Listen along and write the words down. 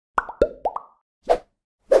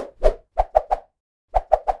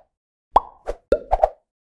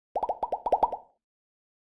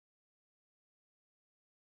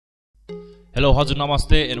Hello हजुर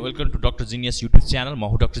नमस्ते and welcome to डक्टरजेनियस YouTube channel. म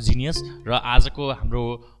हुँ डक्टरजेनियस र आजको हाम्रो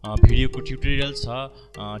भिडियोको ट्युटोरियल छ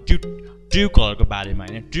ट्रुकलरको बारेमा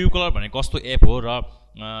हैन। ट्रुकलर भनेको कस्तो एप हो र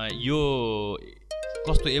यो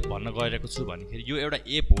कस्तो एप भन्न गइरहेको छु भन्दाखेरि यो एउटा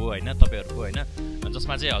एप हो हैन तपाईहरुको हैन,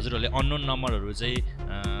 जसमा चाहिँ हजुरहरुले अननोन नम्बरहरु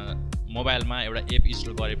चाहिँ मोबाइलमा एउटा एप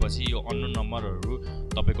इन्स्टल गरेपछि यो अननोन नम्बरहरु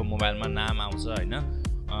तपाईको मोबाइलमा नाम आउँछ हैन।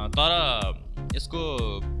 तर यसको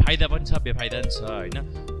फाइदा पनि छ बेफाइदा पनि छ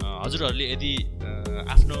हैन। हजुरहरुले यदि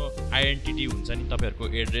आफ्नो आइडेन्टिटी हुन्छ नि तपाईहरुको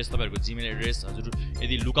एड्रेस तपाईहरुको जीमेल एड्रेस हजुर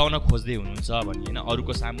यदि लुकाउन खोज्दै हुनुहुन्छ भने हैन,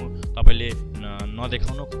 अरूको सामु तपाईले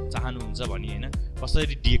नदेखाउन चाहनुहुन्छ भने हैन,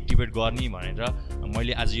 कसरी डिएक्टिभेट गर्ने भनेर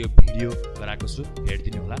मैले आज यो भिडियो गराएको छु,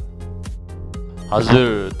 हेर्दिनु होला।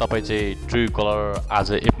 हजुर तपाई चाहिँ ट्रुकलर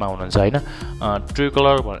आज एपमा हुनुहुन्छ हैन।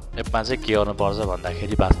 ट्रुकलर एपमा चाहिँ के गर्नुपर्छ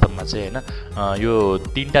भन्दाखेरि वास्तवमा चाहिँ हैन यो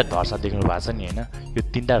तीनटा धर्सा देख्नु भएको छ नि हैन, यो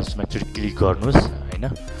तीनटा धर्सामा एकचोटी क्लिक गर्नुस् हैन।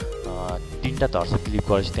 तीनटा धर्सा क्लिक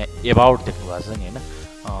गरेपछि त्यहाँ एबाउट देख्नु भएको छ नि हैन,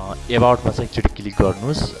 एबाउटमा चाहिँ एकचोटी क्लिक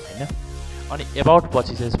गर्नुस् हैन। अनि एबाउट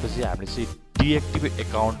पछि चाहिँ त्यसपछि हामीले चाहिँ डिएक्टिभेट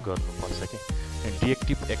अकाउन्ट गर्नुपर्छ के।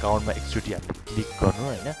 डिएक्टिभ अकाउन्टमा एकचोटी हामीले क्लिक गर्नु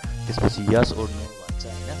हैन, त्यसपछि यस ओर्नु भन्छ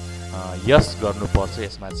हैन। यस गर्नुपर्छ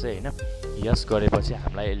यसमा चाहिँ हैन। यस गरेपछि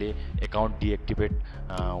हामीलाई यसले अकाउन्ट डिएक्टिभेट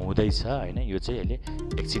हुँदैछ हैन। यो चाहिँ यसले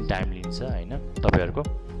एकछिन टाइम लिन्छ हैन तपाईहरुको।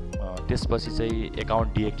 त्यसपछि चाहिँ अकाउन्ट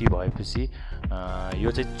डिएक्टिभ भएपछि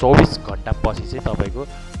यो चाहिँ 24 घण्टा पछि चाहिँ तपाईको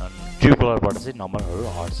ट्रुकलरबाट चाहिँ नम्बरहरु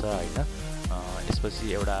हट्छ हैन।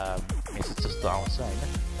 यसपछि एउटा मेसेज जस्तो आउँछ हैन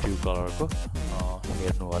ट्रुकलरको,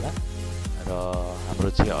 हेर्नु होला। र हाम्रो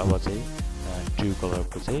चाहिँ अब चाहिँ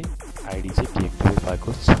ट्रुकलरको चाहिँ आईडी चाहिँ डिएक्टिभेट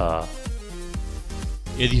भएको छ।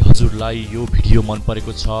 यदि हजुरलाई यो भिडियो मन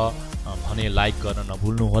परेको छ भने लाइक गर्न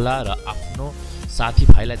नभुल्नु होला र आफ्नो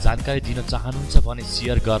साथीभाइलाई जानकारी दिन चाहनुहुन्छ भने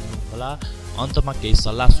शेयर गर्नु होला। अन्तमा केही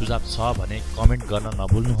सल्लाह सुझाव छ भने कमेन्ट गर्न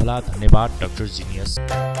नभुल्नु होला। धन्यवाद डक्टरजेनियस।